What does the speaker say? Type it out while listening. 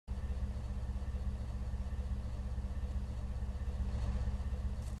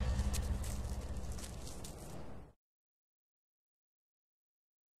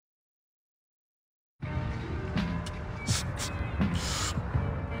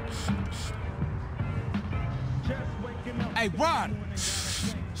Hey, Rod!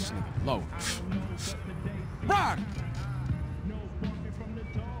 This nigga low. Rod!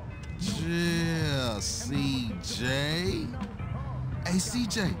 Yeah, CJ. Hey,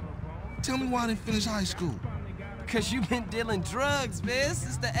 CJ, tell me why I didn't finish high school. Because you've been dealing drugs, man,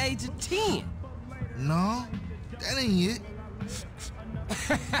 since the age of 10. No, that ain't it.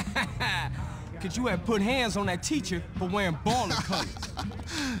 Because you had put hands on that teacher for wearing baller colors.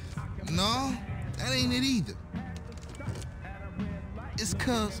 No, that ain't it either. It's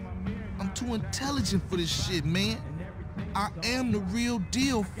cause I'm too intelligent for this shit, man. I am the real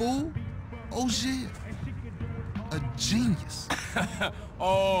deal, fool. Oh, yeah. A genius.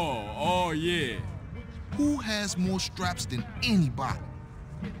 Oh, yeah. Who has more straps than anybody?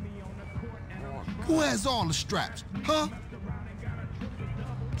 Who has all the straps, huh?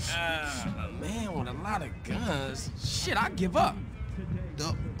 A man with a lot of guns. Shit, I give up.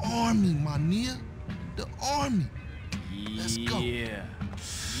 The army, my nigga. The army. Let's go. Yeah.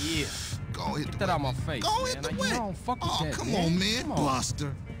 Go hit Get the that way. out my face, Go man. hit the Like, way. you don't fuck with Oh, that, come man. on, man. Come on.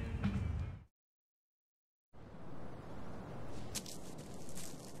 Buster.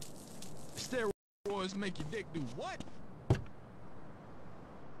 Steroids make your dick do what?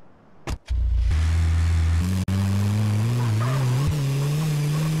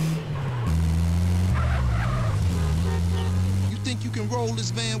 You think you can roll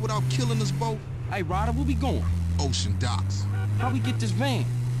this van without killing us both? Hey, Ryder, where we going? Ocean docks. How we get this van?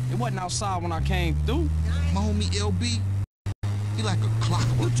 It wasn't outside when I came through. My homie LB, he like a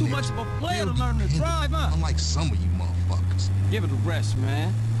clockwork. You too nigga. much of a player to Real learn to dependable, drive, huh? Unlike some of you motherfuckers. Give it a rest,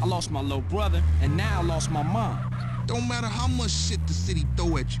 man. I lost my little brother, and now I lost my mom. Don't matter how much shit the city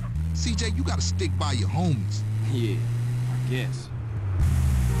throw at you. CJ, you gotta stick by your homies. Yeah, I guess.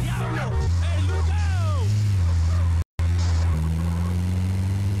 Hey, look out!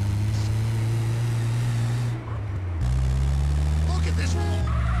 Look at this.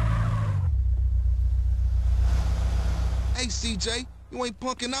 Hey, CJ, you ain't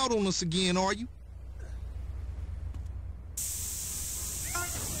punking out on us again, are you?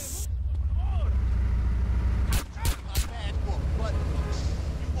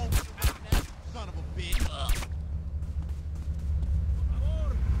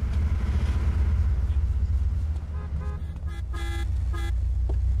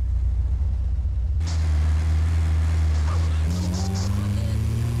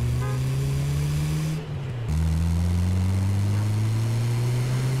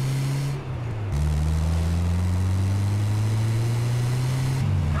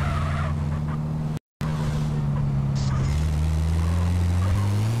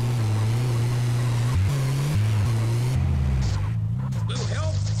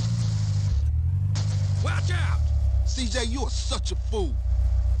 CJ, you are such a fool.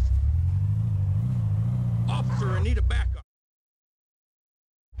 Officer, I need a backup.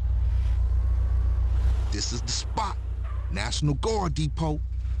 This is the spot. National Guard Depot.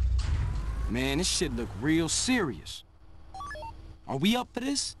 Man, this shit look real serious. Are we up for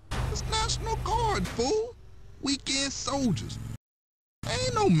this? It's National Guard, fool. Weekend soldiers.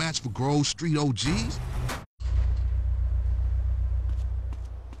 Ain't no match for Grove Street OGs.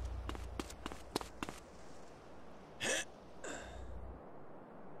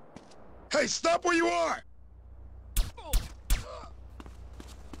 Hey, stop where you are!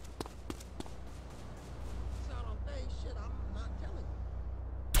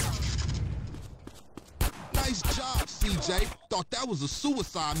 Nice job, CJ. Thought that was a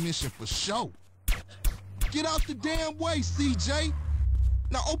suicide mission for sure. Get out the damn way, CJ.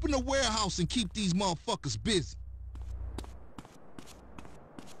 Now open the warehouse and keep these motherfuckers busy.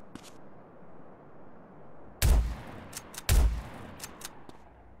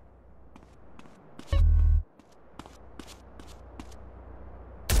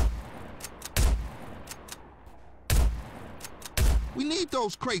 We need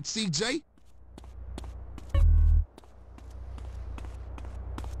those crates, CJ.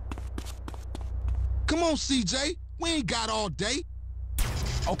 Come on, CJ. We ain't got all day.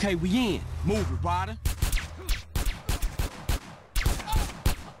 Okay, we in. Move it, Ryder.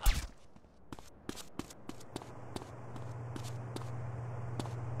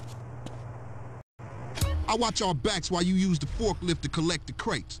 I'll watch our backs while you use the forklift to collect the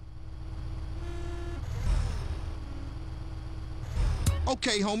crates.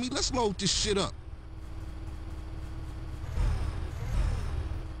 Okay, homie, let's load this shit up.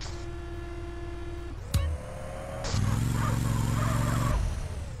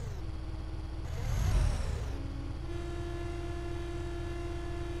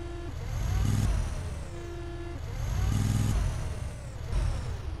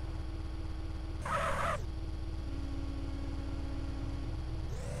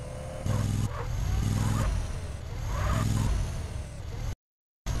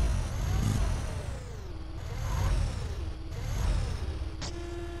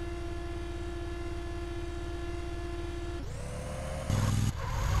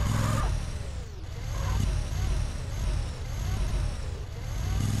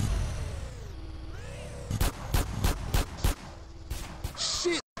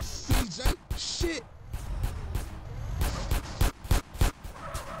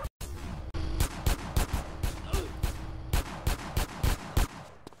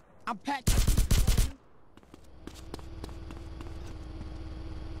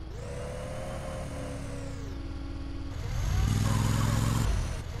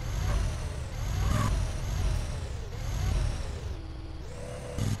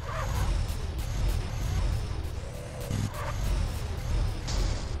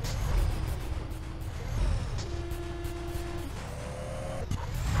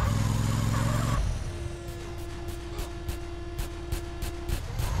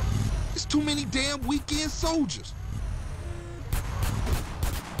 Too many damn weekend soldiers.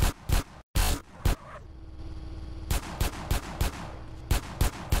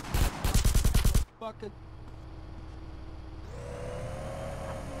 Fucker.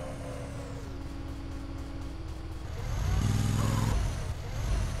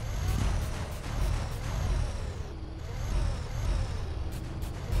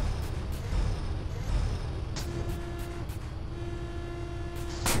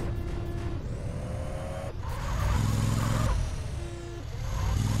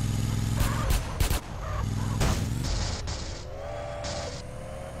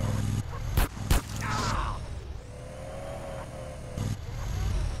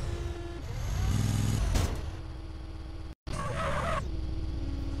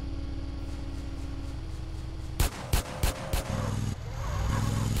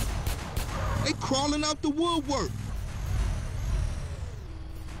 They crawling out the woodwork.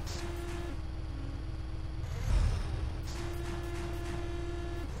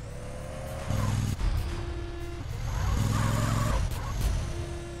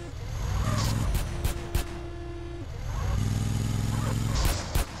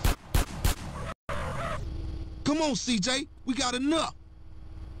 Come on, CJ. We got enough.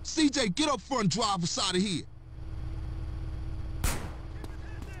 CJ, get up front and drive us out of here.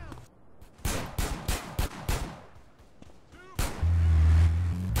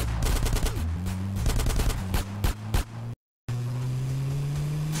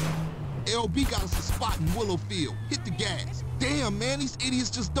 LB got us a spot in Willowfield. Hit the gas. Damn, man, these idiots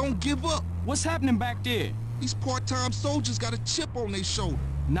just don't give up. What's happening back there? These part-time soldiers got a chip on their shoulder.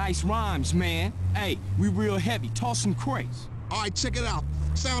 Nice rhymes, man. Hey, we real heavy. Toss some crates. All right, check it out.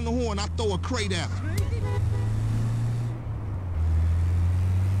 Sound the horn, I throw a crate at them.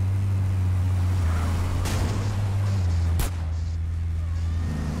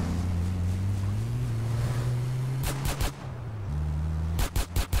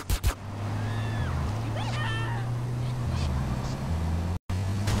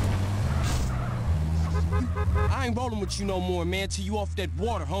 I ain't rolling with you no more, man, till you off that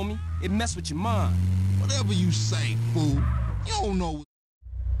water, homie. It mess with your mind. Whatever you say, fool. You don't know.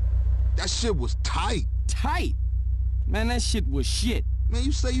 That shit was tight. Tight? Man, that shit was shit. Man,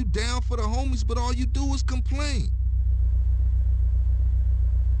 you say you down for the homies, but all you do is complain.